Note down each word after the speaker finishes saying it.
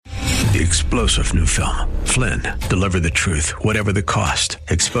The explosive new film, Flynn, deliver the truth, whatever the cost,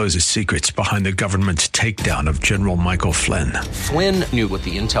 exposes secrets behind the government's takedown of General Michael Flynn. Flynn knew what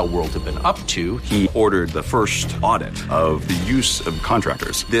the intel world had been up to. He ordered the first audit of the use of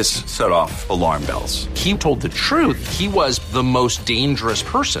contractors. This set off alarm bells. He told the truth. He was the most dangerous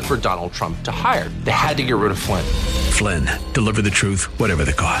person for Donald Trump to hire. They had to get rid of Flynn. Flynn, deliver the truth, whatever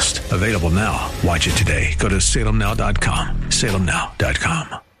the cost. Available now. Watch it today. Go to salemnow.com.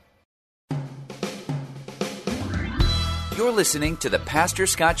 salemnow.com. You're listening to the Pastor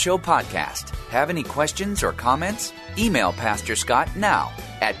Scott Show podcast. Have any questions or comments? Email Pastor Scott now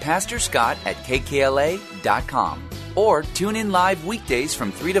at pastorscott@kkla.com or tune in live weekdays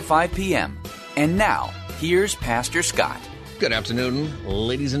from 3 to 5 p.m. And now, here's Pastor Scott. Good afternoon,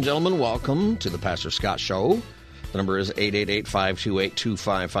 ladies and gentlemen. Welcome to the Pastor Scott Show. The number is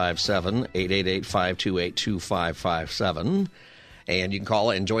 888-528-2557, 888-528-2557. And you can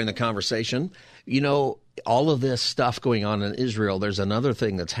call and join the conversation. You know, all of this stuff going on in Israel, there's another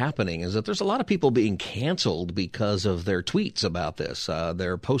thing that's happening is that there's a lot of people being canceled because of their tweets about this,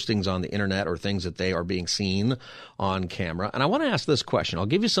 their postings on the internet or things that they are being seen on camera. And I want to ask this question. I'll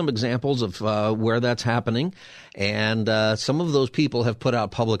give you some examples of where that's happening. And some of those people have put out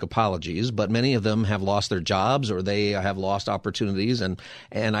public apologies, but many of them have lost their jobs or they have lost opportunities. And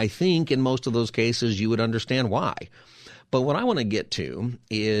I think in most of those cases, you would understand why. But what I want to get to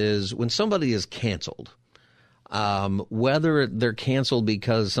is when somebody is canceled, whether they're canceled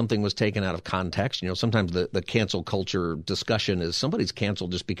because something was taken out of context. You know, sometimes the cancel culture discussion is somebody's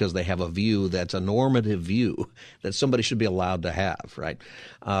canceled just because they have a view that's a normative view that somebody should be allowed to have, right?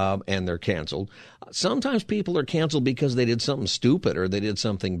 And they're canceled. Sometimes people are canceled because they did something stupid or they did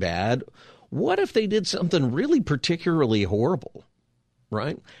something bad. What if they did something really particularly horrible,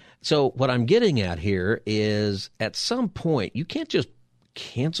 right? So what I'm getting at here is at some point you can't just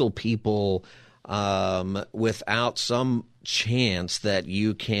cancel people without some chance that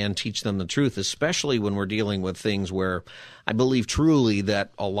you can teach them the truth, especially when we're dealing with things where I believe truly that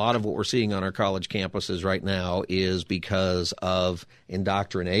a lot of what we're seeing on our college campuses right now is because of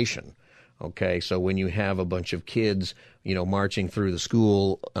indoctrination. Okay, so when you have a bunch of kids, you know, marching through the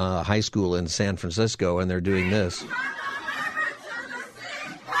school, high school in San Francisco, and they're doing this.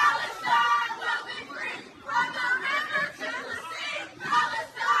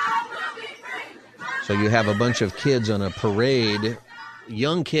 So you have a bunch of kids on a parade,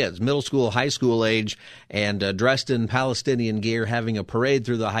 young kids, middle school, high school age, and dressed in Palestinian gear, having a parade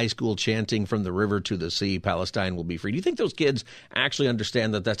through the high school chanting from the river to the sea, Palestine will be free. Do you think those kids actually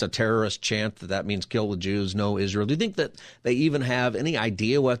understand that that's a terrorist chant, that means kill the Jews, no Israel? Do you think that they even have any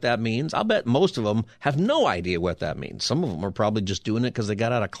idea what that means? I'll bet most of them have no idea what that means. Some of them are probably just doing it because they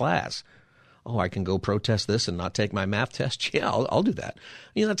got out of class. Oh, I can go protest this and not take my math test? Yeah, I'll do that.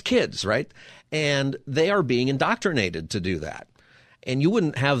 You know, that's kids, right? And they are being indoctrinated to do that. And you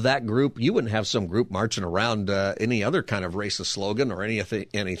wouldn't have that group, you wouldn't have some group marching around any other kind of racist slogan or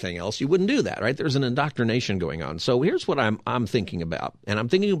anything else. You wouldn't do that, right? There's an indoctrination going on. So here's what I'm thinking about. And I'm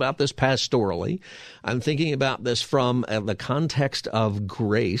thinking about this pastorally. I'm thinking about this from the context of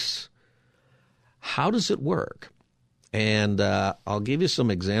grace. How does it work? And I'll give you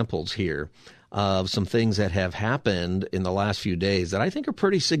some examples here of some things that have happened in the last few days that I think are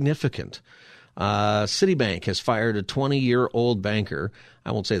pretty significant. Citibank has fired a 20-year-old banker,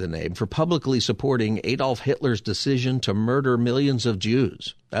 I won't say the name, for publicly supporting Adolf Hitler's decision to murder millions of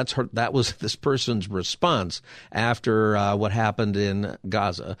Jews. That was this person's response after what happened in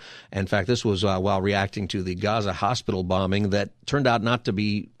Gaza. In fact, this was while reacting to the Gaza hospital bombing that turned out not to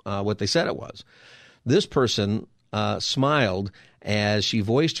be what they said it was. This person smiled as she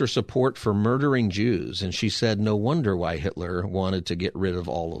voiced her support for murdering Jews, and she said, "No wonder why Hitler wanted to get rid of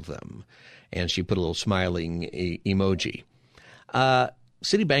all of them." And she put a little smiling emoji.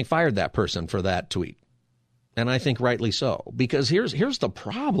 Citibank fired that person for that tweet, and I think rightly so, because here's the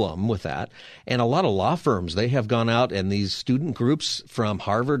problem with that. And a lot of law firms, they have gone out, and these student groups from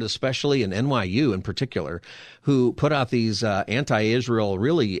Harvard especially and NYU in particular, who put out these anti-Israel,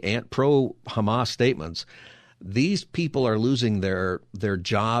 really pro-Hamas statements. These people are losing their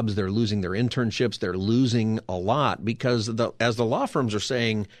jobs, they're losing their internships, they're losing a lot because, as the law firms are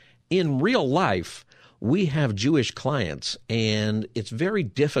saying, in real life, we have Jewish clients, and it's very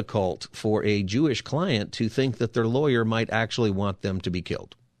difficult for a Jewish client to think that their lawyer might actually want them to be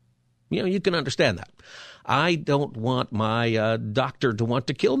killed. You know, you can understand that. I don't want my doctor to want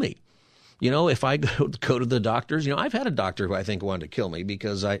to kill me. If I go to the doctors, I've had a doctor who I think wanted to kill me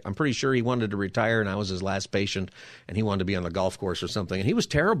because I'm pretty sure he wanted to retire and I was his last patient and he wanted to be on the golf course or something. And he was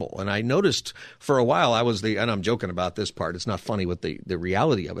terrible. And I noticed for a while and I'm joking about this part. It's not funny with the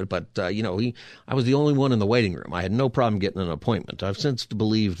reality of it, but, I was the only one in the waiting room. I had no problem getting an appointment. I've since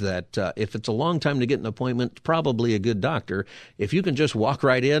believed that if it's a long time to get an appointment, probably a good doctor. If you can just walk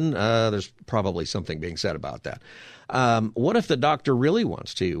right in, there's probably something being said about that. What if the doctor really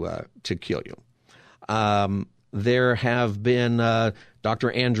wants to kill you? There have been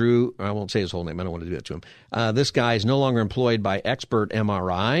Dr. Andrew, I won't say his whole name, I don't want to do that to him. This guy is no longer employed by Expert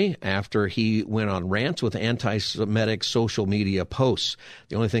MRI after he went on rants with anti-Semitic social media posts.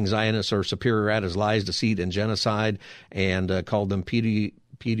 The only thing Zionists are superior at is lies, deceit, and genocide, and called them pedophilic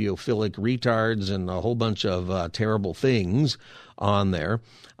retards and a whole bunch of terrible things on there.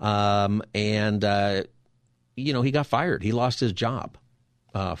 He got fired. He lost his job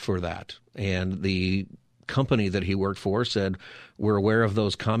for that. And the company that he worked for said, we're aware of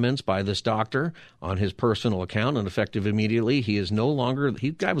those comments by this doctor on his personal account, and effective immediately, he is no longer,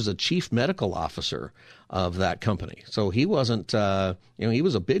 guy was a chief medical officer of that company. So he wasn't, he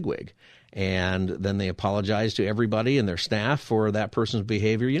was a bigwig. And then they apologized to everybody and their staff for that person's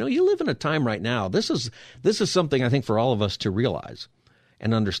behavior. You live in a time right now. This is something I think for all of us to realize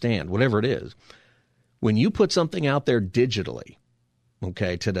and understand, whatever it is. When you put something out there digitally,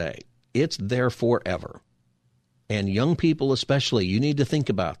 today, it's there forever. And young people especially, you need to think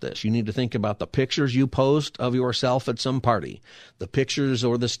about this. You need to think about the pictures you post of yourself at some party, the pictures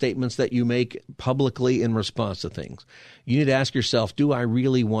or the statements that you make publicly in response to things. You need to ask yourself, do I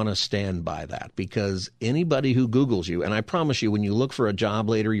really want to stand by that? Because anybody who Googles you, and I promise you, when you look for a job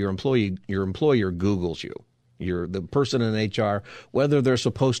later, your employer Googles you. You're the person in HR, whether they're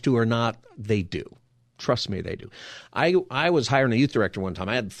supposed to or not, they do. Trust me, they do. I was hiring a youth director one time.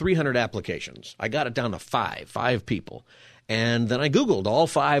 I had 300 applications. I got it down to five people. And then I Googled all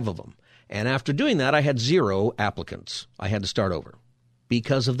 5 of them. And after doing that, I had 0 applicants. I had to start over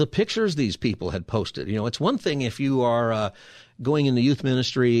because of the pictures these people had posted. It's one thing if you are going into youth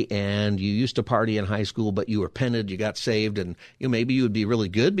ministry and you used to party in high school, but you repented, you got saved, and maybe you would be really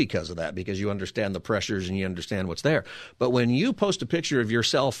good because of that, because you understand the pressures and you understand what's there. But when you post a picture of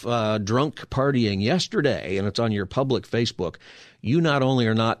yourself drunk partying yesterday and it's on your public Facebook, you not only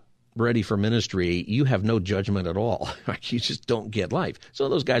are not ready for ministry, you have no judgment at all. You just don't get life. So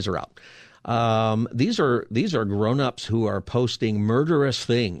those guys are out. These are grown-ups who are posting murderous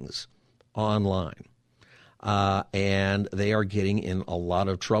things online. And they are getting in a lot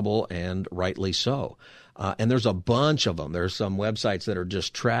of trouble, and rightly so. And there's a bunch of them. There's some websites that are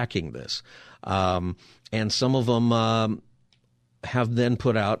just tracking this. And some of them have then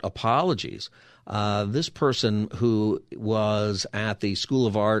put out apologies. This person who was at the School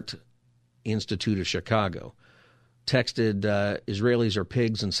of Art Institute of Chicago texted, Israelis are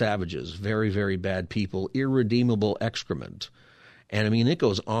pigs and savages, very, very bad people, irredeemable excrement. And it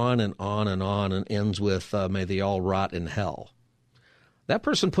goes on and on and on and ends with, may they all rot in hell. That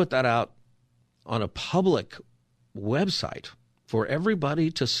person put that out on a public website for everybody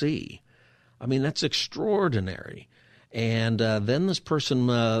to see. That's extraordinary. And then this person,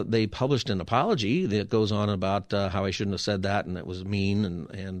 they published an apology that goes on about how I shouldn't have said that and it was mean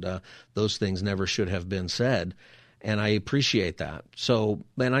and those things never should have been said. And I appreciate that. So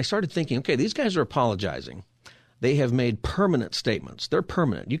then I started thinking, okay, these guys are apologizing. They have made permanent statements. They're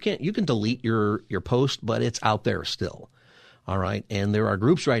permanent. You can delete your post, but it's out there still. All right. And there are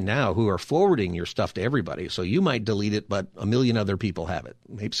groups right now who are forwarding your stuff to everybody. So you might delete it, but a million other people have it.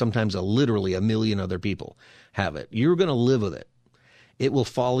 Maybe sometimes literally a million other people have it. You're going to live with it. It will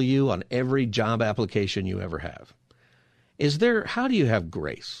follow you on every job application you ever have. How do you have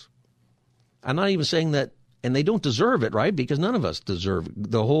grace? I'm not even saying that. And they don't deserve it, right? Because none of us deserve it.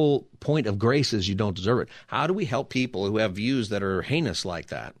 The whole point of grace is you don't deserve it. How do we help people who have views that are heinous like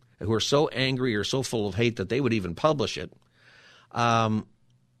that, who are so angry or so full of hate that they would even publish it? Or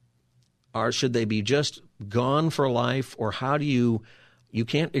should they be just gone for life? Or how do you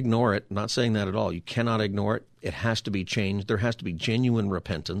can't ignore it. I'm not saying that at all. You cannot ignore it. It has to be changed. There has to be genuine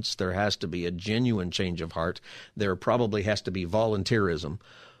repentance. There has to be a genuine change of heart. There probably has to be volunteerism.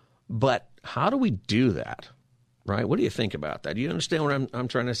 But how do we do that, right? What do you think about that? Do you understand what I'm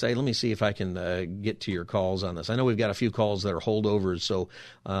trying to say? Let me see if I can get to your calls on this. I know we've got a few calls that are holdovers, so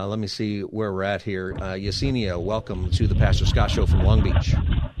let me see where we're at here. Yesenia, welcome to the Pastor Scott Show from Long Beach.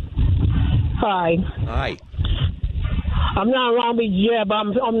 Hi. Hi. I'm not in Long Beach yet, but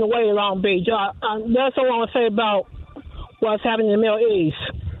I'm on the way to Long Beach. That's all I want to say about what's happening in the Middle East.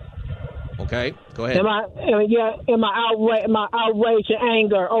 Okay, go ahead. Am I outraged and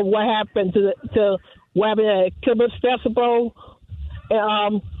anger over what happened to what happened at Kibbutz Festival?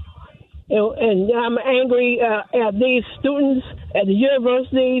 And I'm angry at these students at the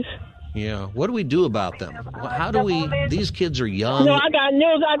universities. Yeah. What do we do about them? How do we? These kids are young. No, I got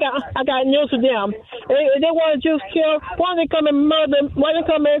news. I got news for them. They want to just kill. Why they come and murder? Why they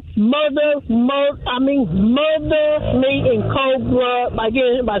come and murder me in cold blood by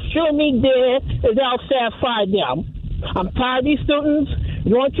shooting me dead? And they'll satisfy them. I'm tired of these students.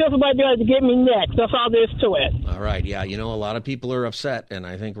 You want to kill somebody, you have to get me next. That's all there is to it. All right. Yeah. You know, a lot of people are upset, and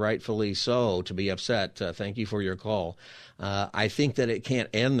I think rightfully so to be upset. Thank you for your call. I think that it can't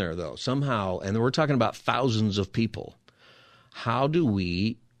end there, though. Somehow, and we're talking about thousands of people. How do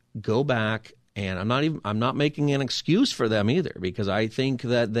we go back? And I'm not making an excuse for them either, because I think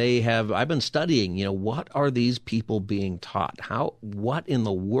that I've been studying, what are these people being taught? What in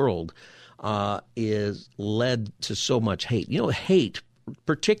the world is led to so much hate? Hate,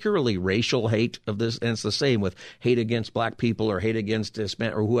 particularly racial hate of this, and it's the same with hate against black people or hate against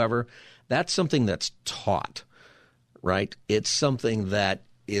Hispanic or whoever. That's something that's taught, right? It's something that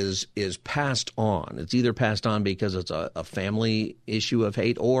is passed on. It's either passed on because it's a family issue of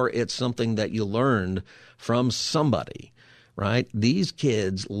hate, or it's something that you learned from somebody, right? These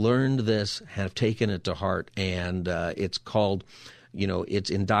kids learned this, have taken it to heart, and it's called, it's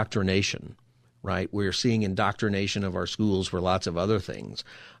indoctrination, right? We're seeing indoctrination of our schools for lots of other things.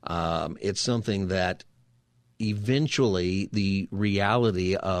 It's something that eventually the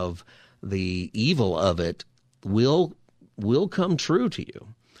reality of the evil of it will come true to you.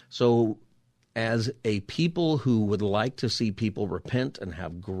 So as a people who would like to see people repent and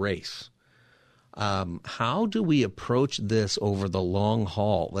have grace, how do we approach this over the long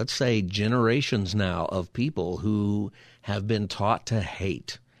haul? Let's say generations now of people who have been taught to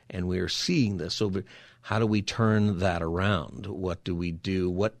hate, and we are seeing this. So how do we turn that around? What do we do?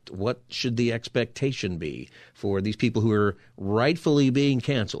 What should the expectation be for these people who are rightfully being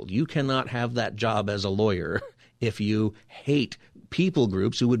canceled? You cannot have that job as a lawyer if you hate people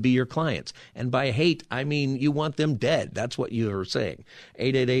groups who would be your clients. And by hate, I mean you want them dead. That's what you are saying.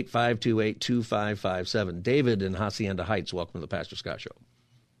 888-528-2557. David in Hacienda Heights, welcome to the Pastor Scott Show.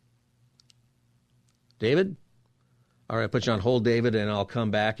 David? All right, put you on hold, David, and I'll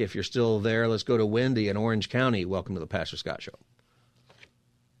come back if you're still there. Let's go to Wendy in Orange County. Welcome to the Pastor Scott Show.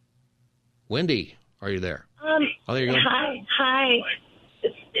 Wendy, are you there? Oh, there you go. Hi.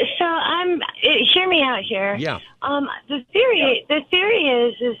 So hear me out here. Yeah. The theory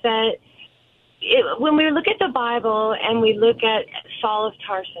is that when we look at the Bible and we look at Saul of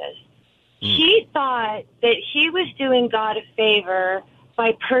Tarsus, he thought that he was doing God a favor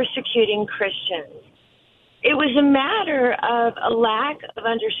by persecuting Christians. It was a matter of a lack of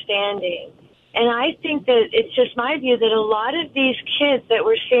understanding. And I think that it's just my view that a lot of these kids that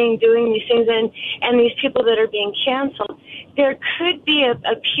we're seeing doing these things and these people that are being canceled, there could be a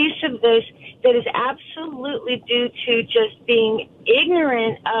piece of this that is absolutely due to just being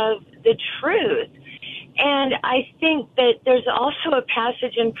ignorant of the truth. And I think that there's also a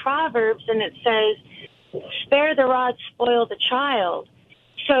passage in Proverbs, and it says, spare the rod, spoil the child.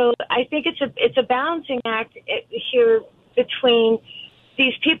 So I think it's a balancing act here between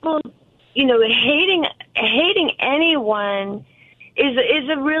these people. Hating anyone is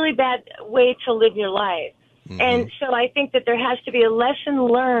a really bad way to live your life. Mm-hmm. And so I think that there has to be a lesson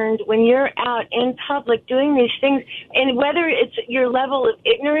learned when you're out in public doing these things, and whether it's your level of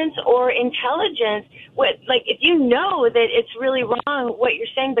ignorance or intelligence, if you know that it's really wrong what you're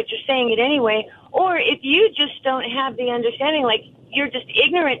saying, but you're saying it anyway, or if you just don't have the understanding, like you're just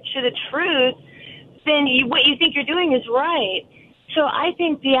ignorant to the truth, then what you think you're doing is right. So I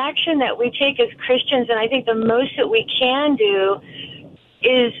think the action that we take as Christians, and I think the most that we can do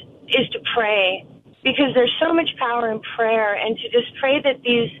is to pray, because there's so much power in prayer, and to just pray that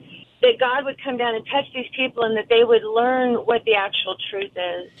God would come down and touch these people, and that they would learn what the actual truth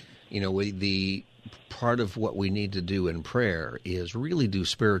is. The part of what we need to do in prayer is really do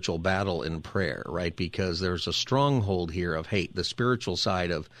spiritual battle in prayer, right? Because there's a stronghold here of hate, the spiritual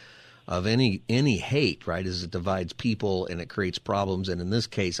side of any hate, right, is it divides people and it creates problems. And in this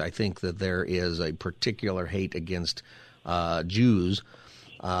case, I think that there is a particular hate against Jews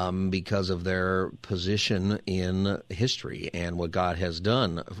because of their position in history and what God has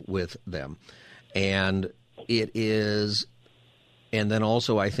done with them. And then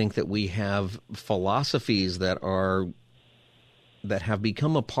also I think that we have philosophies that have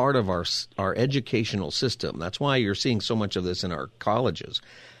become a part of our educational system. That's why you're seeing so much of this in our colleges,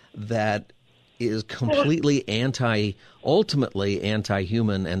 that is completely ultimately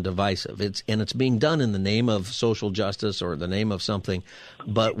anti-human and divisive. It's being done in the name of social justice or the name of something,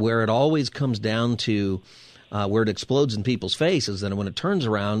 but where it always comes down to where it explodes in people's faces, and when it turns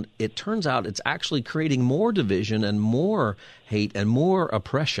around, it turns out it's actually creating more division and more hate and more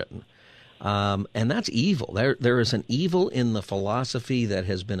oppression. And that's evil. There is an evil in the philosophy that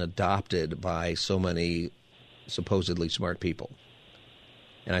has been adopted by so many supposedly smart people.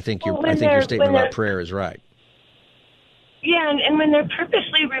 And I think your statement about prayer is right. Yeah, and when they're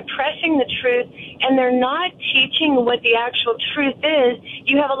purposely repressing the truth and they're not teaching what the actual truth is,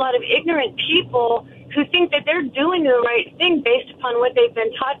 you have a lot of ignorant people who think that they're doing the right thing based upon what they've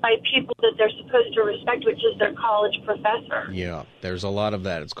been taught by people that they're supposed to respect, which is their college professor. Yeah, there's a lot of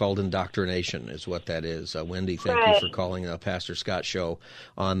that. It's called indoctrination is what that is. Wendy, thank you for calling Pastor Scott Show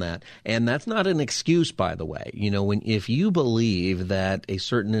on that. And that's not an excuse, by the way. If you believe that a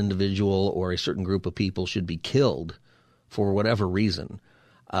certain individual or a certain group of people should be killed for whatever reason,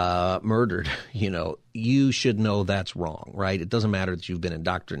 murdered, you should know that's wrong, right? It doesn't matter that you've been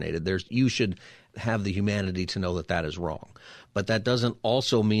indoctrinated. You should have the humanity to know that that is wrong. But that doesn't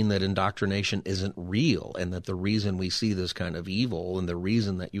also mean that indoctrination isn't real, and that the reason we see this kind of evil and the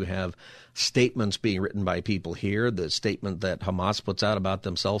reason that you have statements being written by people here, the statement that Hamas puts out about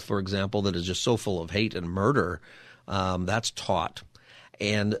themselves, for example, that is just so full of hate and murder, that's taught.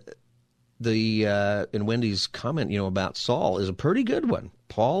 And in Wendy's comment, about Saul is a pretty good one.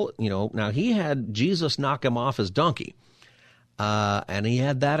 Paul, now he had Jesus knock him off his donkey. And he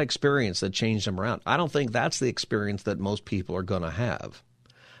had that experience that changed him around. I don't think that's the experience that most people are going to have.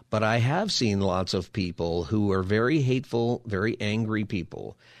 But I have seen lots of people who are very hateful, very angry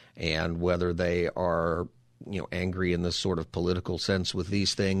people. And whether they are, angry in this sort of political sense with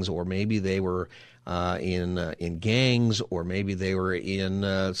these things, or maybe they were in gangs, or maybe they were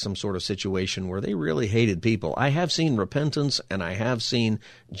in some sort of situation where they really hated people. I have seen repentance, and I have seen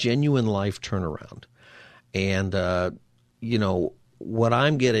genuine life turnaround. And what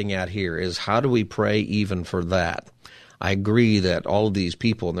I'm getting at here is, how do we pray even for that? I agree that all of these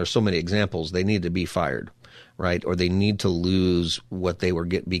people, and there's so many examples, they need to be fired, right? Or they need to lose what they were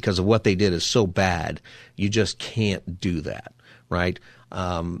getting because of what they did is so bad. You just can't do that, right?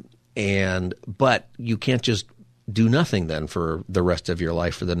 But you can't just do nothing then for the rest of your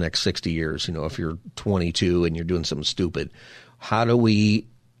life for the next 60 years. If you're 22 and you're doing something stupid, how do we?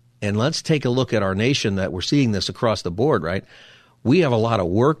 And let's take a look at our nation, that we're seeing this across the board, right? We have a lot of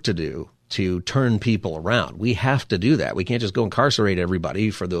work to do to turn people around. We have to do that. We can't just go incarcerate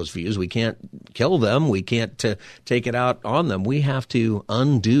everybody for those views. We can't kill them. We can't take it out on them. We have to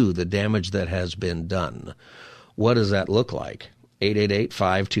undo the damage that has been done. What does that look like?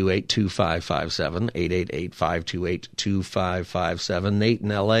 888-528-2557, 888-528-2557. Nate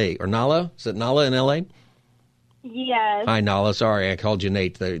in L.A. Or Nala? Is it Nala in L.A.? Yes. Hi, Nala. Sorry, I called you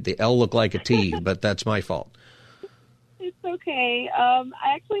Nate. The L looked like a T, but that's my fault. It's okay. I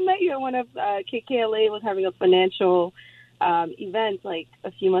actually met you at one of KKLA was having a financial event like a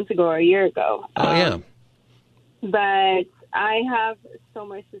few months ago or a year ago. Oh, yeah. But I have so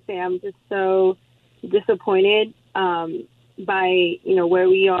much to say. I'm just so disappointed by, where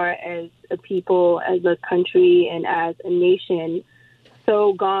we are as a people, as a country, and as a nation.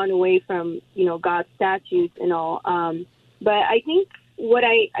 So gone away from, God's statutes and all. But I think what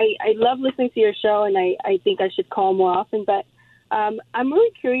I love listening to your show, and I think I should call more often, but I'm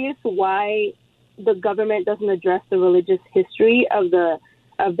really curious why the government doesn't address the religious history of that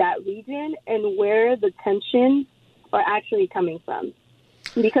region and where the tensions are actually coming from.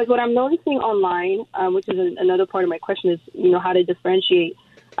 Because what I'm noticing online, which is another part of my question, is, how to differentiate,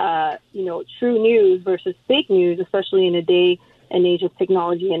 true news versus fake news, especially in a day and age of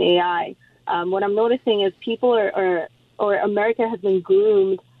technology and AI. What I'm noticing is people or America has been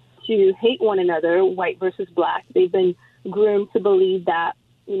groomed to hate one another, white versus black. They've been groomed to believe that,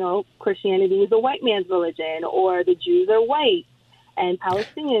 Christianity is a white man's religion, or the Jews are white and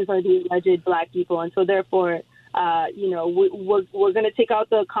Palestinians are the alleged black people. And so therefore, we're going to take out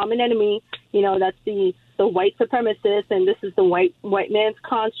the common enemy, that's the white supremacist, and this is the white man's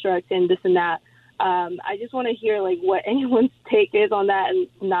construct, and this and that. I just want to hear what anyone's take is on that, and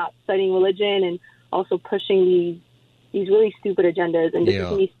not studying religion and also pushing these really stupid agendas. And this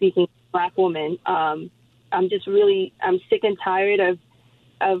is me speaking, black woman. I'm sick and tired of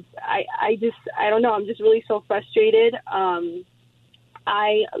I don't know. I'm just really so frustrated. I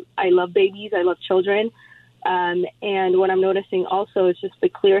love babies. I love children. And what I'm noticing also is just the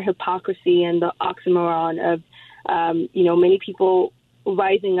clear hypocrisy and the oxymoron of, many people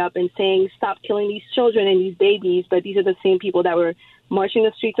rising up and saying, stop killing these children and these babies. But these are the same people that were marching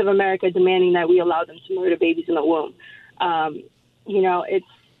the streets of America demanding that we allow them to murder babies in the womb. And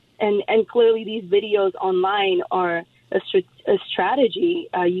clearly these videos online are a strategy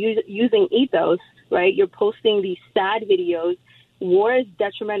using ethos, right? You're posting these sad videos. War is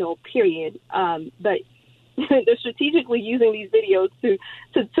detrimental, period. But they're strategically using these videos to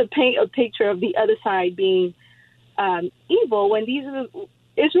paint a picture of the other side being evil when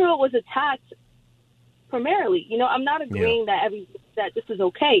Israel was attacked primarily. I'm not agreeing that this is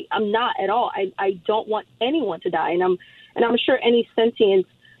okay. I'm not at all. I don't want anyone to die, and I'm sure any sentient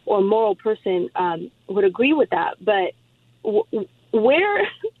or moral person would agree with that. But where are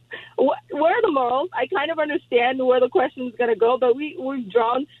the morals? I kind of understand where the question is going to go, but we've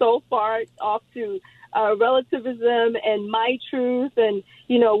drawn so far off to relativism and my truth, and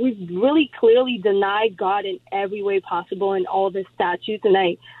we've really clearly denied God in every way possible in all the statutes, and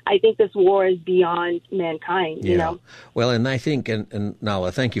I think this war is beyond mankind. Well, and I think, and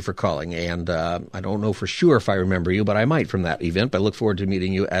Nala, thank you for calling, and I don't know for sure if I remember you, but I might from that event. But I look forward to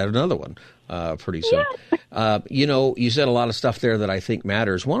meeting you at another one pretty soon. Yeah. You said a lot of stuff there that I think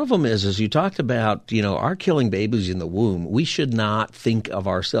matters. One of them is you talked about our killing babies in the womb. We should not think of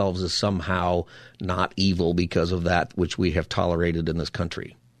ourselves as somehow not evil because of that which we have tolerated in this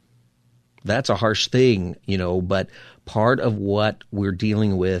country. That's a harsh thing, but part of what we're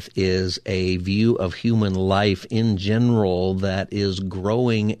dealing with is a view of human life in general that is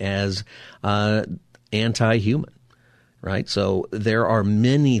growing as anti-human, right? So there are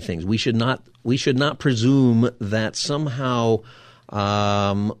many things. We should not presume that somehow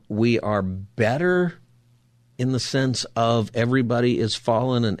we are better in the sense of everybody is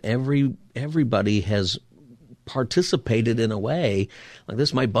fallen and everybody has participated in a way. Like,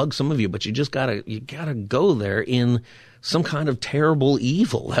 this might bug some of you, but you gotta go there in some kind of terrible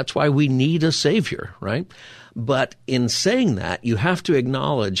evil. That's why we need a savior, right? But in saying that, you have to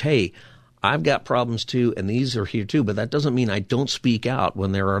acknowledge, hey, I've got problems too, and these are here too, but that doesn't mean I don't speak out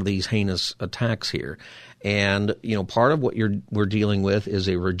when there are these heinous attacks here. And, part of what we're dealing with is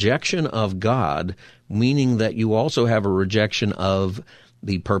a rejection of God, meaning that you also have a rejection of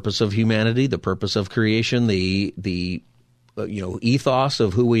the purpose of humanity, the purpose of creation, the ethos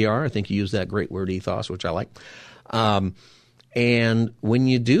of who we are. I think you used that great word, ethos, which I like. And when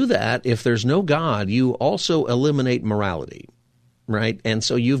you do that, if there's no God, you also eliminate morality, right? And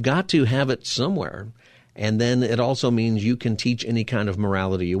so you've got to have it somewhere. And then it also means you can teach any kind of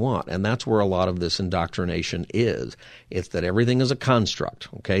morality you want. And that's where a lot of this indoctrination is. It's that everything is a construct,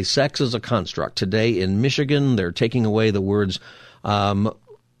 okay? Sex is a construct. Today in Michigan, they're taking away the words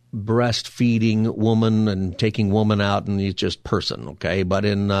breastfeeding woman and taking woman out, and it's just person, okay? But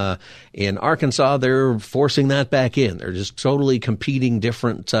in Arkansas, they're forcing that back in. They're just totally competing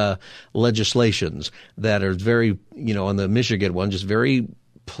different legislations that are very, on the Michigan one, just very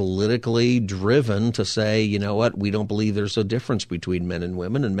politically driven to say, you know what, we don't believe there's a difference between men and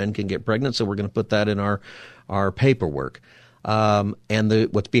women, and men can get pregnant, so we're going to put that in our paperwork. And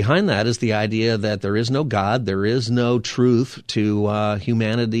what's behind that is the idea that there is no God, there is no truth to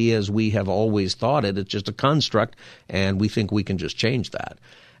humanity as we have always thought it. It's just a construct, and we think we can just change that.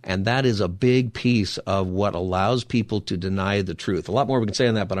 And that is a big piece of what allows people to deny the truth. A lot more we can say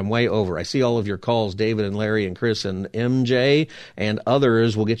on that, but I'm way over. I see all of your calls, David and Larry and Chris and MJ and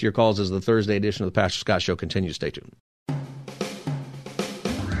others. We'll get to your calls as the Thursday edition of the Pastor Scott Show continues. Stay tuned.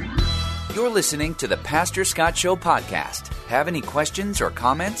 You're listening to the Pastor Scott Show podcast. Have any questions or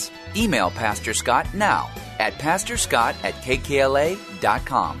comments? Email Pastor Scott now at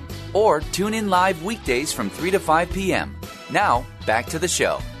pastorscott@kkla.com or tune in live weekdays from 3 to 5 p.m. Now, back to the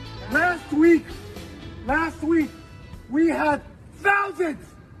show. Last week, we had thousands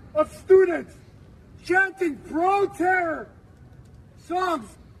of students chanting pro-terror songs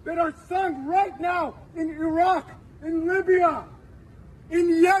that are sung right now in Iraq, in Libya,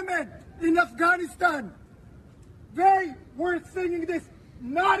 in Yemen, in Afghanistan. They were singing this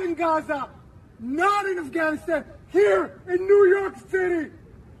not in Gaza, not in Afghanistan, here in New York City.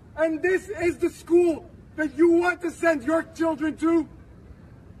 And this is the school that you want to send your children to.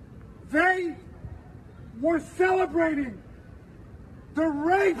 They were celebrating the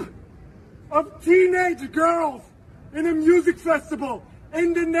rape of teenage girls in a music festival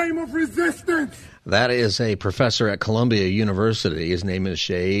in the name of resistance. That is a professor at Columbia University. His name is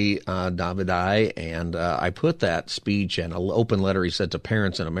Shea Davidai, and I put that speech and an open letter he sent to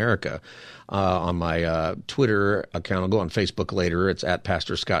parents in America on my Twitter account. I'll go on Facebook later. It's at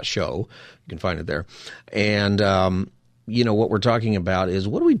Pastor Scott Show. You can find it there. And what we're talking about is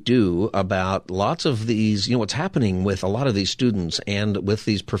what do we do about lots of these, what's happening with a lot of these students and with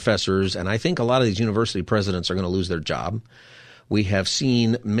these professors. And I think a lot of these university presidents are going to lose their job. We have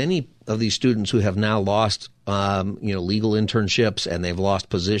seen many of these students who have now lost, legal internships, and they've lost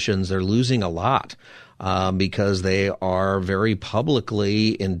positions. They're losing a lot because they are very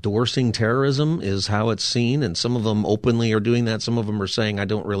publicly endorsing terrorism, is how it's seen. And some of them openly are doing that. Some of them are saying, I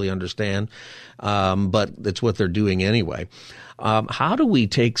don't really understand, but it's what they're doing anyway. How do we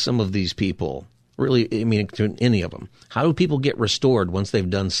take some of these people, really, to any of them, how do people get restored once they've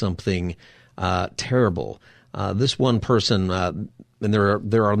done something terrible? This one person, and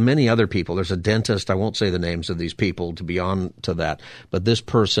there are many other people. There's a dentist. I won't say the names of these people to be on to that, but this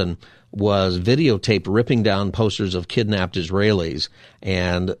person was videotaped ripping down posters of kidnapped Israelis,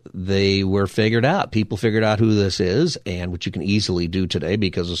 and they were figured out. People figured out who this is, and which you can easily do today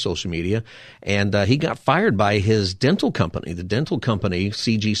because of social media. And he got fired by his dental company. The dental company,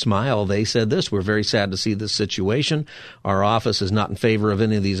 CG Smile, they said this: we're very sad to see this situation. Our office is not in favor of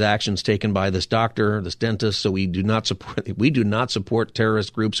any of these actions taken by this doctor, this dentist, so we do not support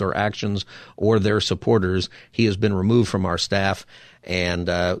terrorist groups or actions or their supporters. He has been removed from our staff. And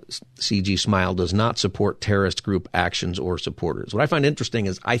CG Smile does not support terrorist group actions or supporters. What I find interesting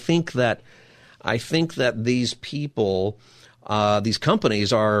is I think that these people, these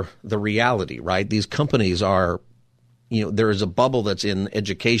companies are the reality, right? These companies are, there is a bubble that's in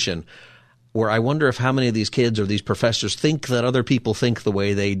education where I wonder if how many of these kids or these professors think that other people think the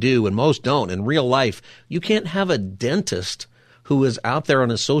way they do, and most don't. In real life, you can't have a dentist who is out there on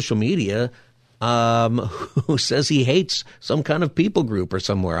his social media who says he hates some kind of people group or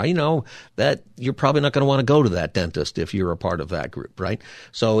somewhere. That you're probably not going to want to go to that dentist if you're a part of that group, right?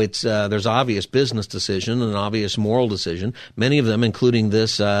 So it's there's obvious business decision and an obvious moral decision. Many of them, including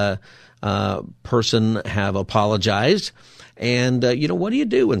this person, have apologized. And, what do you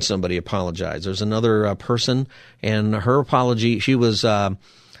do when somebody apologizes? There's another person, and her apology, she was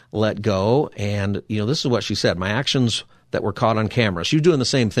let go. And, this is what she said: my actions that were caught on camera. She was doing the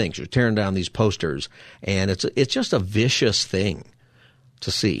same thing. She was tearing down these posters, and it's just a vicious thing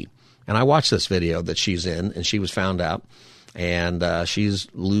to see. And I watched this video that she's in, and she was found out, and she's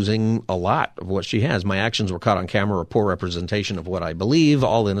losing a lot of what she has. My actions were caught on camera, a poor representation of what I believe.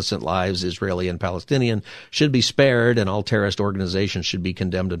 All innocent lives, Israeli and Palestinian, should be spared, and all terrorist organizations should be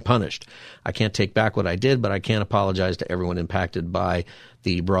condemned and punished. I can't take back what I did, but I can apologize to everyone impacted by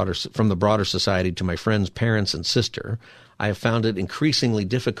from the broader society, to my friends, parents, and sister. I have found it increasingly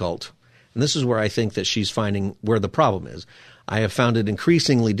difficult, and this is where I think that she's finding where the problem is. I have found it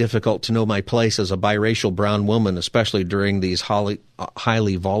increasingly difficult to know my place as a biracial brown woman, especially during these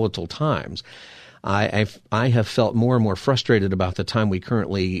highly volatile times. I have felt more and more frustrated about the time we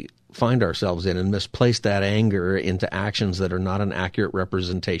currently find ourselves in, and misplaced that anger into actions that are not an accurate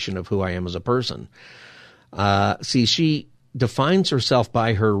representation of who I am as a person. She defines herself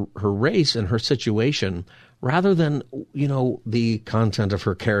by her race and her situation rather than, the content of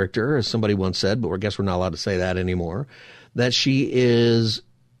her character, as somebody once said, but I guess we're not allowed to say that anymore, that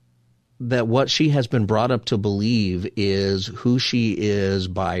what she has been brought up to believe is who she is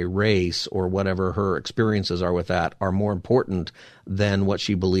by race, or whatever her experiences are with that, are more important than what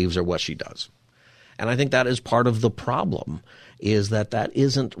she believes or what she does. And I think that is part of the problem, is that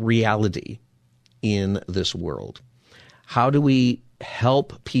isn't reality in this world. How do we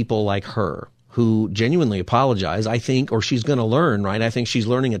help people like her who genuinely apologize, I think, or she's going to learn, right? I think she's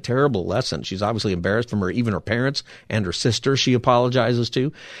learning a terrible lesson. She's obviously embarrassed from even her parents and her sister she apologizes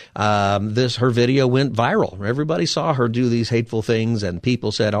to. Her video went viral. Everybody saw her do these hateful things, and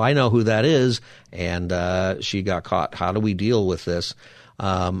people said, I know who that is, and she got caught. How do we deal with this?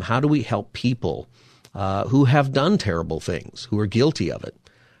 How do we help people who have done terrible things, who are guilty of it?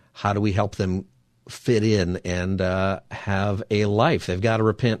 How do we help them fit in and have a life? They've got to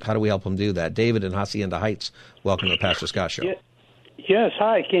repent. How do we help them do that? David in Hacienda Heights, welcome to the Pastor Scott Show. Yes,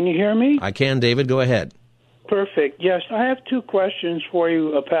 hi. Can you hear me? I can, David. Go ahead. Perfect. Yes, I have two questions for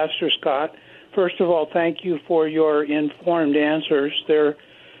you, Pastor Scott. First of all, thank you for your informed answers. They're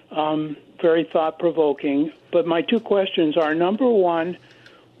very thought-provoking. But my two questions are, number one,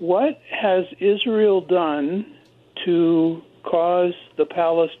 what has Israel done to cause the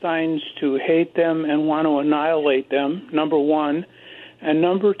Palestinians to hate them and want to annihilate them, number one? And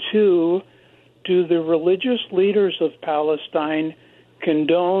number two, do the religious leaders of Palestine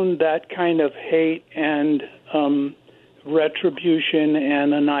condone that kind of hate and retribution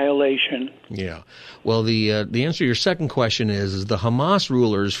and annihilation? Yeah. Well, the answer to your second question is the Hamas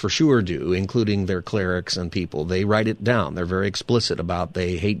rulers for sure do, including their clerics and people. They write it down. They're very explicit about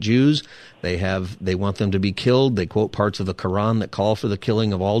they hate Jews. They want them to be killed. They quote parts of the Quran that call for the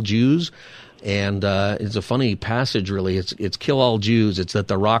killing of all Jews. And it's a funny passage, really. It's kill all Jews. It's that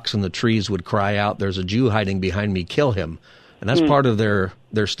the rocks and the trees would cry out, "There's a Jew hiding behind me, kill him." And that's part of their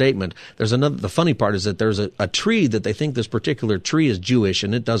statement. The funny part is that there's a tree that they think this particular tree is Jewish,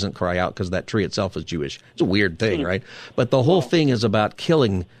 and it doesn't cry out because that tree itself is Jewish. It's a weird thing, right? But the whole thing is about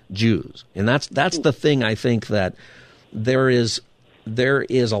killing Jews. And that's the thing, I think, that there is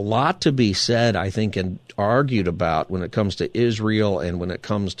a lot to be said, I think, and argued about when it comes to Israel and when it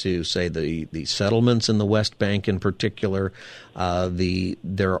comes to, say, the settlements in the West Bank in particular.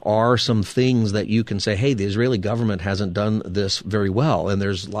 There are some things that you can say, hey, the Israeli government hasn't done this very well. And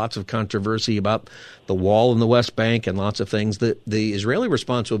there's lots of controversy about the wall in the West Bank and lots of things. The Israeli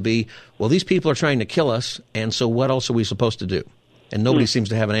response would be, well, these people are trying to kill us, and so what else are we supposed to do? And nobody seems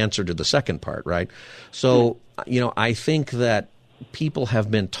to have an answer to the second part, right? So, I think that people have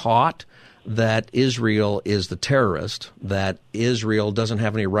been taught that Israel is the terrorist, that Israel doesn't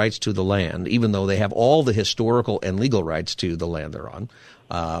have any rights to the land, even though they have all the historical and legal rights to the land they're on.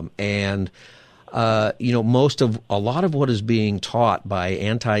 A lot of what is being taught by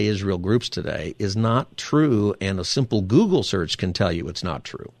anti-Israel groups today is not true, and a simple Google search can tell you it's not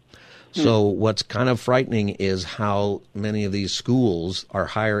true. So what's kind of frightening is how many of these schools, our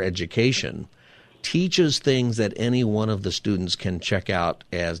higher education, teaches things that any one of the students can check out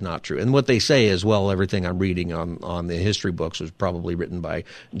as not true. And what they say is, well, everything I'm reading on the history books was probably written by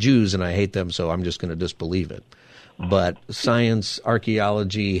Jews, and I hate them, so I'm just going to disbelieve it. But science,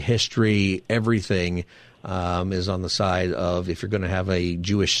 archaeology, history, everything is on the side of, if you're going to have a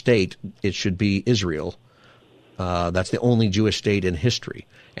Jewish state, it should be Israel. That's the only Jewish state in history.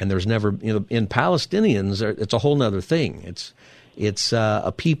 And there's never, in Palestinians, it's a whole other thing. It's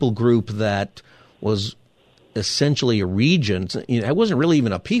a people group that was essentially a region. It wasn't really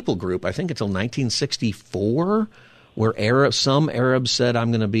even a people group, I think, until 1964, where some Arabs said,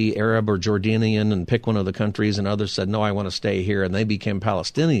 I'm going to be Arab or Jordanian and pick one of the countries, and others said, no, I want to stay here, and they became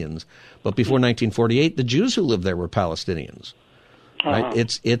Palestinians. But before 1948, the Jews who lived there were Palestinians.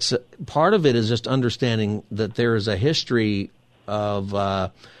 Right? It's part of it is just understanding that there is a history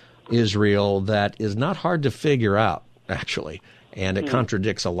of Israel that is not hard to figure out, actually. And it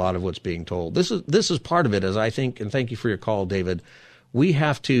contradicts a lot of what's being told. This is part of it, as I think, and thank you for your call, David. We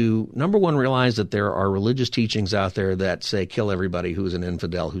have to, number one, realize that there are religious teachings out there that say kill everybody who's an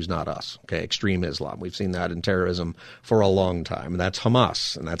infidel who's not us. Okay, extreme Islam. We've seen that in terrorism for a long time. And that's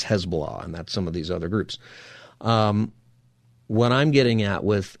Hamas, and that's Hezbollah, and that's some of these other groups. What I'm getting at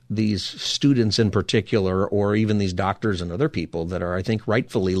with these students in particular, or even these doctors and other people that are, I think,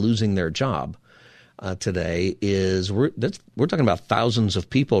 rightfully losing their job today, is we're talking about thousands of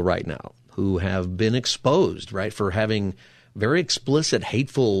people right now who have been exposed, right, for having very explicit,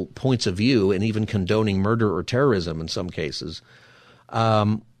 hateful points of view and even condoning murder or terrorism in some cases.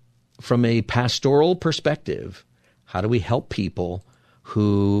 From a pastoral perspective, how do we help people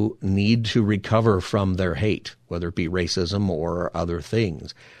who need to recover from their hate, whether it be racism or other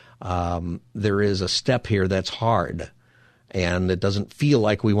things? There is a step here that's hard. And it doesn't feel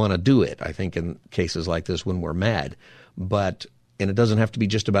like we want to do it, I think, in cases like this when we're mad. And it doesn't have to be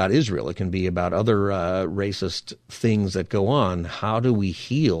just about Israel. It can be about other racist things that go on. How do we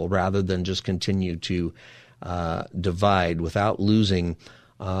heal rather than just continue to divide without losing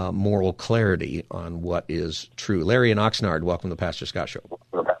moral clarity on what is true? Larry in Oxnard, welcome to the Pastor Scott Show.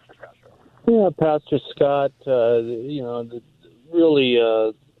 Yeah, Pastor Scott,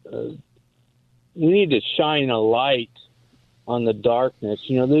 really we need to shine a light on the darkness.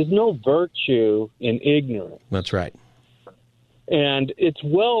 There's no virtue in ignorance. That's right. And it's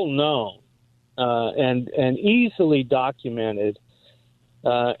well known and easily documented.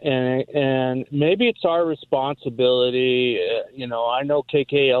 And maybe it's our responsibility. I know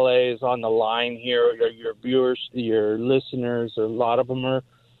KKLA is on the line here. Your viewers, your listeners, a lot of them are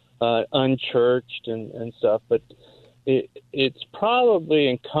unchurched and stuff. But it's probably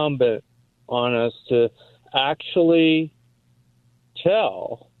incumbent on us to actually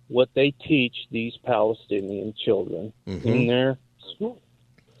tell what they teach these Palestinian children in their school.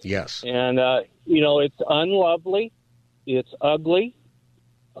 Yes. And, it's unlovely. It's ugly.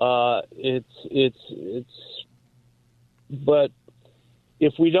 But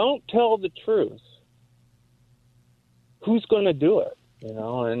if we don't tell the truth, who's going to do it?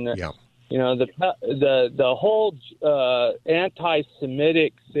 The whole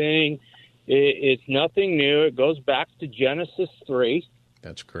anti-Semitic thing, it's nothing new. It goes back to Genesis 3.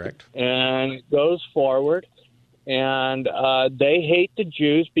 That's correct. And it goes forward. And they hate the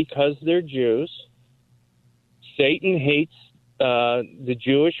Jews because they're Jews. Satan hates the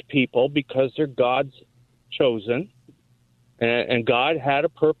Jewish people because they're God's chosen. And God had a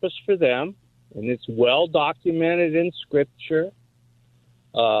purpose for them. And it's well documented in Scripture.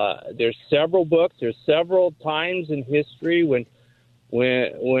 There's several books. There's several times in history when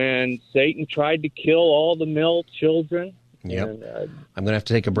Satan tried to kill all the male children. Yep. And, I'm going to have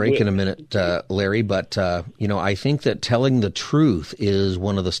to take a break in a minute, Larry, but, I think that telling the truth is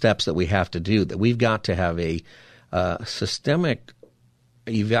one of the steps that we have to do, that we've got to have a systemic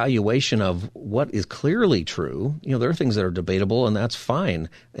evaluation of what is clearly true. There are things that are debatable, and that's fine,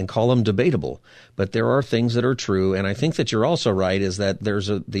 and call them debatable. But there are things that are true, and I think that you're also right is that there's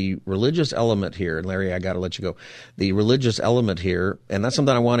the religious element here. And Larry, I got to let you go. The religious element here, and that's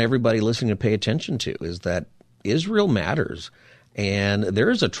something I want everybody listening to pay attention to, is that Israel matters. And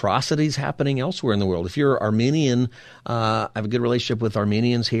there's atrocities happening elsewhere in the world. If you're Armenian, I have a good relationship with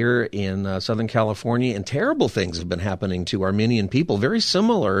Armenians here in Southern California, and terrible things have been happening to Armenian people, very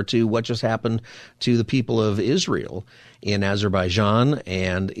similar to what just happened to the people of Israel in Azerbaijan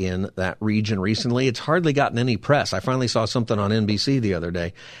and in that region recently. It's hardly gotten any press. I finally saw something on NBC the other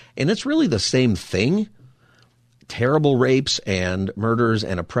day, and it's really the same thing. Terrible rapes and murders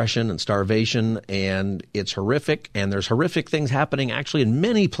and oppression and starvation, and it's horrific, and there's horrific things happening actually in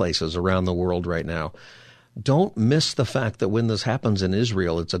many places around the world right now. Don't miss the fact that when this happens in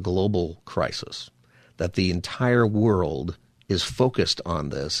Israel, it's a global crisis, that the entire world is focused on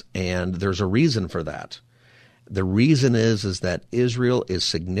this, and there's a reason for that. The reason is that Israel is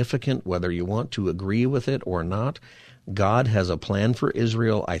significant, whether you want to agree with it or not. God has a plan for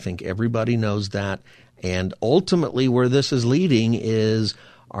Israel. I think everybody knows that. And ultimately where this is leading is,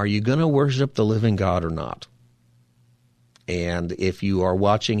 are you going to worship the living God or not? And if you are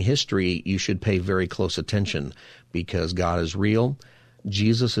watching history, you should pay very close attention, because God is real.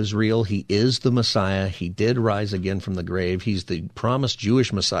 Jesus is real. He is the Messiah. He did rise again from the grave. He's the promised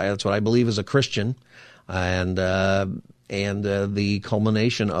Jewish Messiah. That's what I believe as a Christian. And the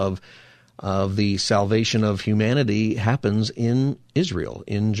culmination of the salvation of humanity happens in Israel,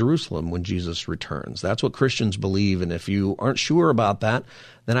 in Jerusalem, when Jesus returns. That's what Christians believe, and if you aren't sure about that,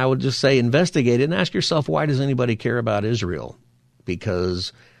 then I would just say investigate it and ask yourself, why does anybody care about Israel?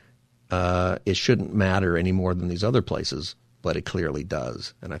 Because it shouldn't matter any more than these other places, but it clearly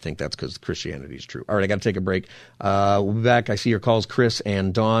does, and I think that's because Christianity is true. All right, I got to take a break. We'll be back. I see your calls, Chris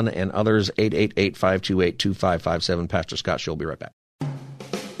and Dawn and others, 888-528-2557. Pastor Scott Show will be right back.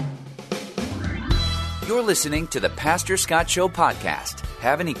 You're listening to the Pastor Scott Show podcast.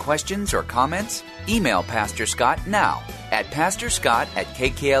 Have any questions or comments? Email Pastor Scott now at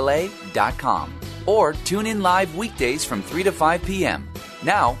pastorscott@kkla.com or tune in live weekdays from 3 to 5 p.m.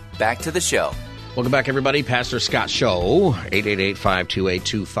 Now, back to the show. Welcome back, everybody. Pastor Scott Show,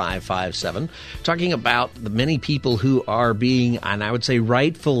 888-528-2557. Talking about the many people who are being, and I would say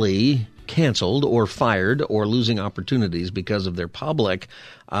rightfully, canceled or fired or losing opportunities because of their public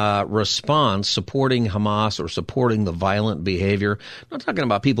response supporting Hamas or supporting the violent behavior. I'm not talking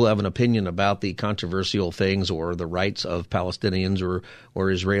about people who have an opinion about the controversial things or the rights of Palestinians or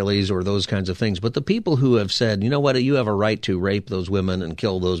Israelis or those kinds of things, but the people who have said, you know what, you have a right to rape those women and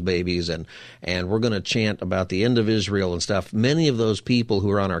kill those babies, and we're going to chant about the end of Israel and stuff. Many of those people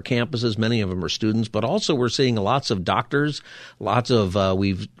who are on our campuses, many of them are students, but also we're seeing lots of doctors, lots of,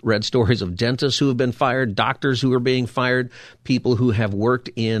 we've read stories of dentists who have been fired, doctors who are being fired, people who have worked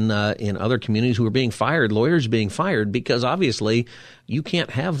in other communities who are being fired, lawyers being fired, because obviously you can't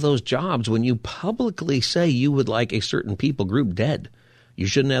have those jobs when you publicly say you would like a certain people group dead. You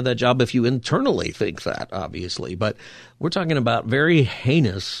shouldn't have that job if you internally think that, obviously. But we're talking about very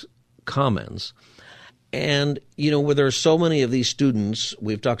heinous comments. And, where there are so many of these students,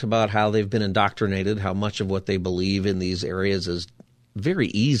 we've talked about how they've been indoctrinated, how much of what they believe in these areas is very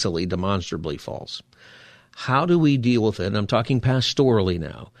easily demonstrably false. How do we deal with it? And I'm talking pastorally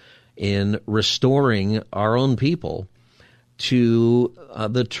now, in restoring our own people to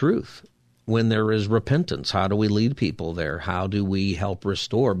the truth when there is repentance. How do we lead people there? How do we help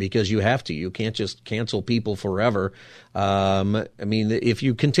restore? Because you have to. You can't just cancel people forever. If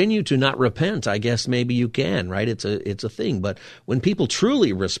you continue to not repent, I guess maybe you can, right? It's a thing. But when people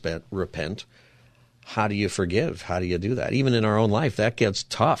truly repent, how do you forgive? How do you do that? Even in our own life, that gets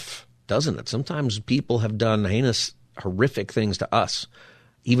tough, doesn't it? Sometimes people have done heinous, horrific things to us,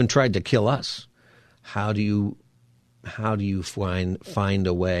 even tried to kill us. How do you find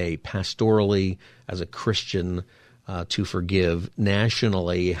a way pastorally as a Christian to forgive?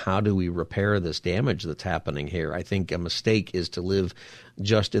 Nationally, how do we repair this damage that's happening here? I think a mistake is to live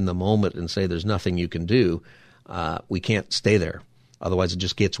just in the moment and say there's nothing you can do. We can't stay there. Otherwise, it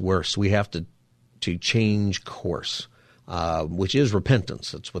just gets worse. We have to change course. Which is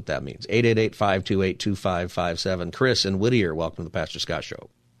repentance. That's what that means. 888-528-2557. Chris in Whittier, welcome to the Pastor Scott Show.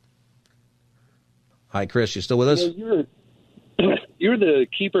 Hi, Chris. You still with us? Yeah, you're the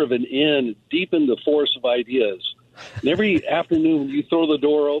keeper of an inn deep in the forest of ideas. And every afternoon you throw the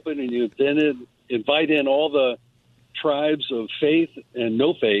door open and you then invite in all the tribes of faith and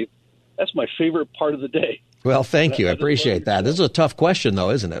no faith. That's my favorite part of the day. Well, thank you. I appreciate that. This is a tough question, though,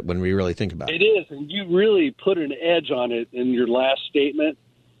 isn't it, when we really think about it? It is, and you really put an edge on it in your last statement,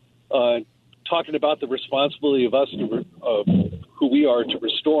 talking about the responsibility of us, who we are, to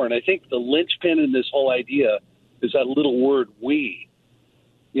restore. And I think the linchpin in this whole idea is that little word, we.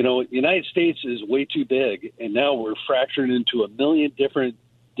 You know, the United States is way too big, and now we're fractured into a million different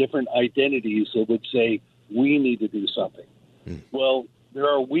identities that would say we need to do something. Well, there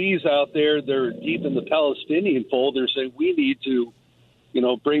are we's out there. They're deep in the Palestinian fold. They're saying we need to,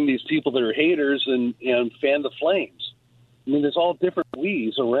 bring these people that are haters and fan the flames. I mean, there's all different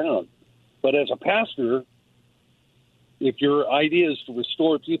we's around. But as a pastor, if your idea is to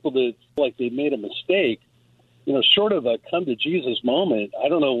restore people that feel like they made a mistake, short of a come to Jesus moment, I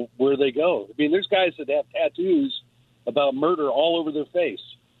don't know where they go. I mean, there's guys that have tattoos about murder all over their face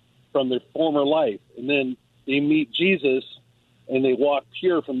from their former life. And then they meet Jesus and they walk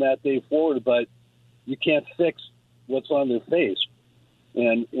pure from that day forward, but you can't fix what's on their face.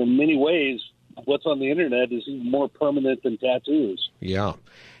 And in many ways, what's on the internet is even more permanent than tattoos. Yeah.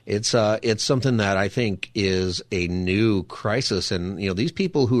 It's something that I think is a new crisis. And, these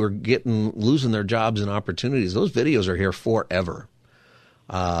people who are losing their jobs and opportunities, those videos are here forever.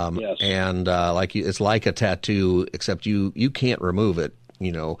 Yes. And it's like a tattoo, except you can't remove it,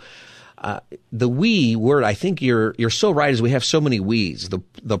 The we word, I think you're so right, is we have so many we's.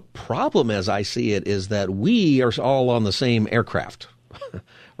 The problem, as I see it, is that we are all on the same aircraft,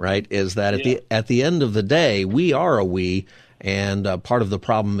 right? Is that at the end of the day, we are a we, and part of the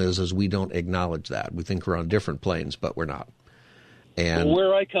problem is we don't acknowledge that. We think we're on different planes, but we're not. And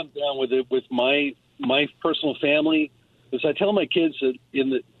where I come down with it, with my personal family, is I tell my kids that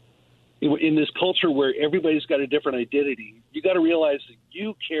in this culture where everybody's got a different identity, you got to realize that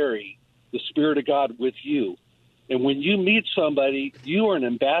you carry the Spirit of God with you. And when you meet somebody, you are an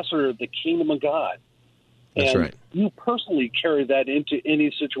ambassador of the kingdom of God. That's right. You personally carry that into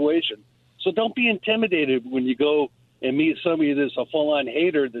any situation. So don't be intimidated when you go and meet somebody that's a full-on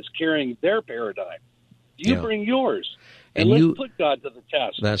hater that's carrying their paradigm. You bring yours. And let's put God to the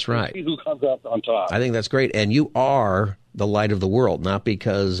test. That's right. See who comes out on top. I think that's great. And you are the light of the world, not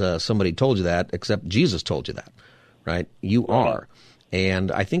because somebody told you that, except Jesus told you that, right? You are.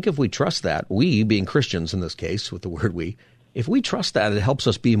 And I think if we trust that, we, being Christians in this case, with the word we, if we trust that, it helps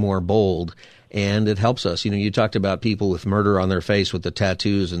us be more bold, and it helps us. You talked about people with murder on their face with the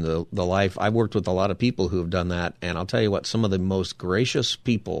tattoos and the life. I've worked with a lot of people who have done that, and I'll tell you what, some of the most gracious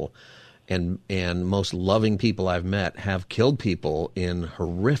people and most loving people I've met have killed people in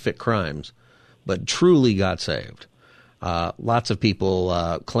horrific crimes, but truly got saved. Lots of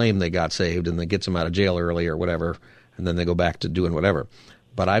people claim they got saved, and that gets them out of jail early or whatever, and then they go back to doing whatever.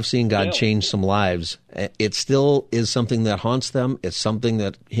 But I've seen God change some lives. It still is something that haunts them. It's something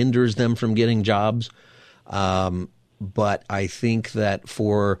that hinders them from getting jobs. But I think that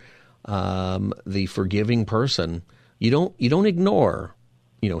for the forgiving person, you don't ignore,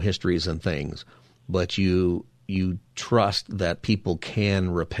 histories and things, but you trust that people can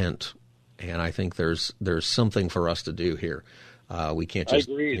repent. And I think there's something for us to do here. We can't just.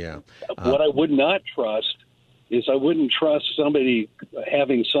 I agree. Yeah. What I would not trust is I wouldn't trust somebody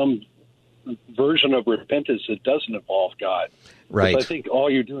having some version of repentance that doesn't involve God. Right. I think all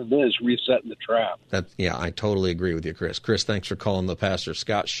you're doing then is resetting the trap. I totally agree with you, Chris. Chris, thanks for calling the Pastor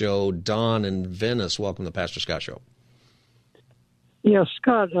Scott Show. Don in Venice, welcome to the Pastor Scott Show. Yeah,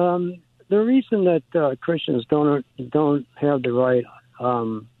 Scott, the reason that Christians don't have the right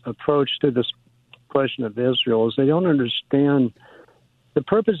approach to this question of Israel is they don't understand the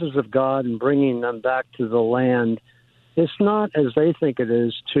purposes of God in bringing them back to the land. It's not, as they think it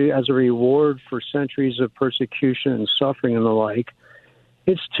is, as a reward for centuries of persecution and suffering and the like.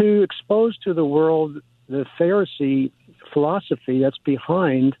 It's to expose to the world the Pharisee philosophy that's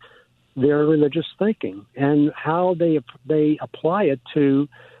behind their religious thinking and how they apply it to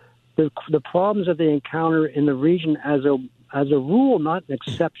the problems that they encounter in the region as a rule, not an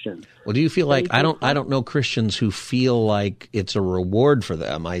exception. Well, do you feel like I don't know Christians who feel like it's a reward for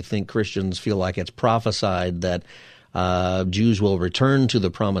them. I think Christians feel like it's prophesied that Jews will return to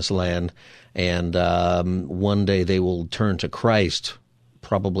the promised land, and one day they will turn to Christ,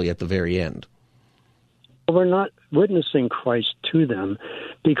 probably at the very end. We're not witnessing Christ to them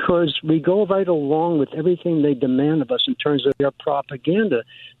because we go right along with everything they demand of us in terms of their propaganda.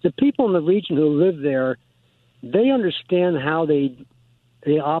 The people in the region who live there, they understand how they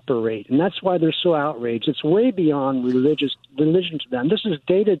operate, and that's why they're so outraged. It's way beyond religious religion to them. This is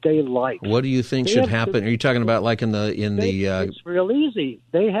day-to-day life. What do you think should happen? Are you talking about like It's real easy.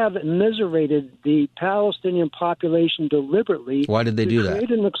 They have immiserated the Palestinian population deliberately. Why did they do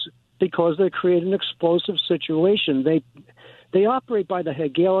that? Because they create an explosive situation. They operate by the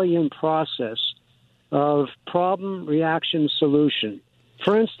Hegelian process of problem, reaction, solution.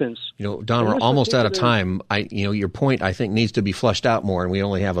 For instance, Don, we're almost out of time. Your point I think needs to be fleshed out more, and we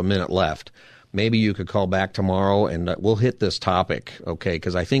only have a minute left. Maybe you could call back tomorrow, and we'll hit this topic, okay?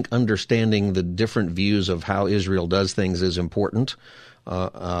 Because I think understanding the different views of how Israel does things is important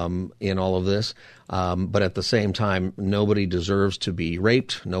in all of this. But at the same time, nobody deserves to be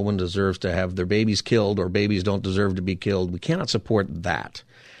raped. No one deserves to have their babies killed, or babies don't deserve to be killed. We cannot support that.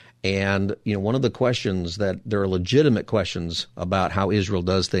 And, one of the questions that there are legitimate questions about how Israel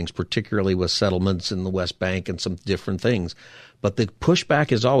does things, particularly with settlements in the West Bank and some different things. But the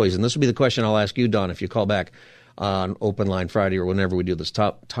pushback is always, and this will be the question I'll ask you, Don, if you call back on Open Line Friday or whenever we do this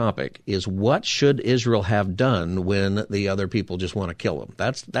topic, is what should Israel have done when the other people just want to kill them?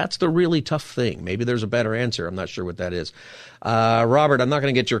 That's the really tough thing. Maybe there's a better answer. I'm not sure what that is. Robert, I'm not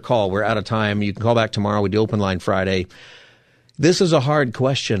going to get your call. We're out of time. You can call back tomorrow. We do Open Line Friday. This is a hard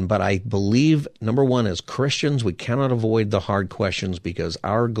question, but I believe, number one, as Christians, we cannot avoid the hard questions because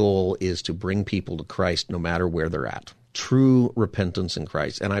our goal is to bring people to Christ no matter where they're at. True repentance in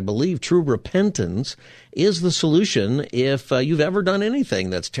Christ. And I believe true repentance is the solution if you've ever done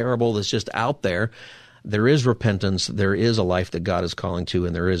anything that's terrible, that's just out there. There is repentance, there is a life that God is calling to,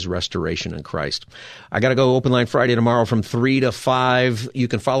 and there is restoration in Christ. I got to go Open Line Friday tomorrow from 3 to 5. You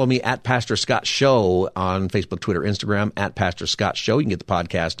can follow me at Pastor Scott Show on Facebook, Twitter, Instagram, at Pastor Scott Show. You can get the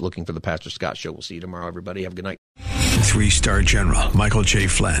podcast looking for the Pastor Scott Show. We'll see you tomorrow, everybody. Have a good night. 3-star General Michael J.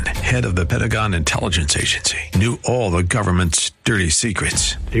 Flynn, head of the Pentagon Intelligence Agency, knew all the government's dirty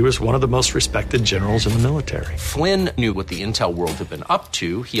secrets. He was one of the most respected generals in the military. Flynn knew what the intel world had been up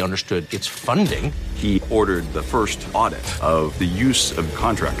to. He understood its funding. He ordered the first audit of the use of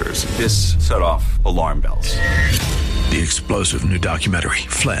contractors. This set off alarm bells. The explosive new documentary,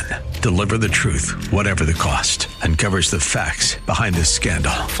 Flynn, Deliver the Truth, Whatever the Cost, uncovers the facts behind this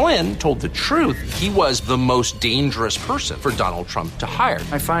scandal. Flynn told the truth. He was the most dangerous person for Donald Trump to hire.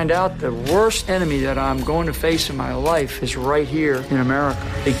 I find out the worst enemy that I'm going to face in my life is right here in America.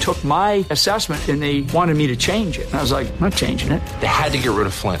 They took my assessment and they wanted me to change it. And I was like, I'm not changing it. They had to get rid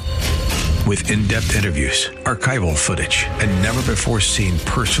of Flynn. With in-depth interviews, archival footage, and never-before-seen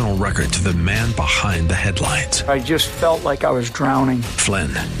personal records of the man behind the headlines. I just felt like I was drowning. Flynn,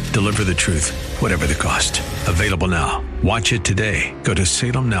 Deliver the Truth, Whatever the Cost. Available now. Watch it today. Go to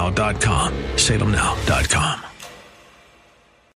salemnow.com. salemnow.com.